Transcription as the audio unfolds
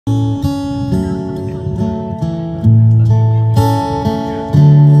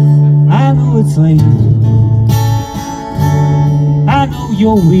it's late, I know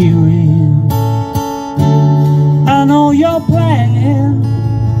you're weary, I know your plan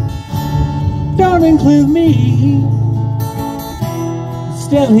don't include me.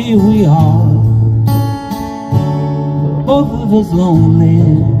 Still here we are, both of us lonely,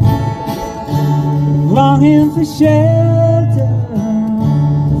 longing for shelter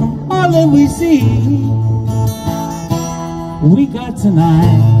from all that we see. We got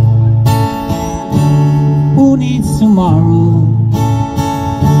tonight, who needs tomorrow?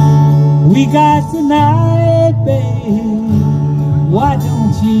 We got tonight, babe, why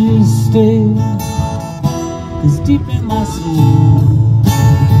don't you stay? 'Cause deep in my soul,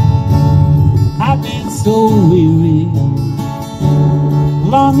 I've been so weary,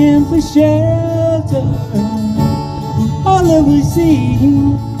 longing for shelter from all that we see.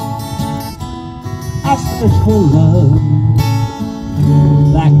 I search for love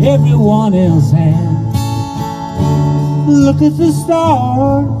like everyone else has. Look at the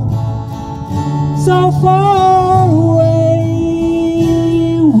stars so far away.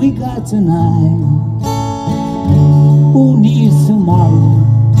 We got tonight, who needs tomorrow?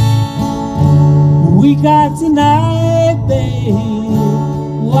 We got tonight, babe,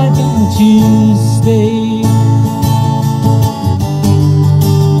 why don't you stay?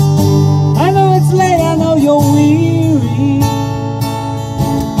 I know it's late, I know you're weary,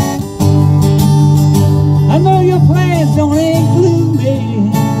 I know your plans don't include me,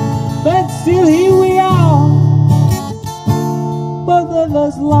 but still here we are, both of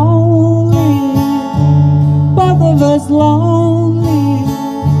us lonely, both of us lonely.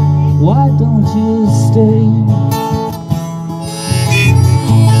 Why don't you stay?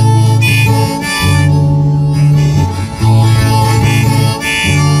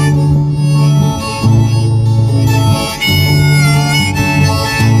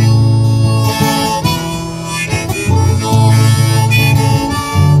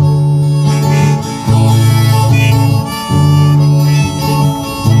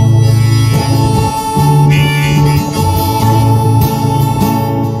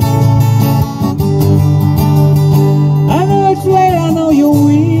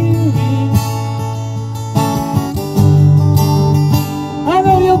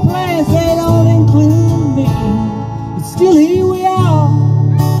 They don't include me, but still here we are,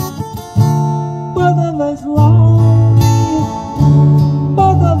 both of us lonely,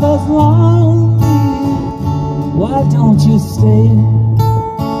 both of us lonely. Why don't you stay?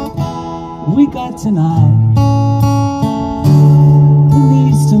 We got tonight, who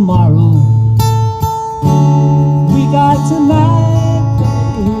needs tomorrow? We got tonight,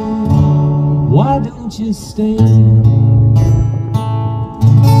 babe, why don't you stay?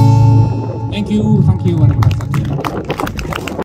 Thank you, and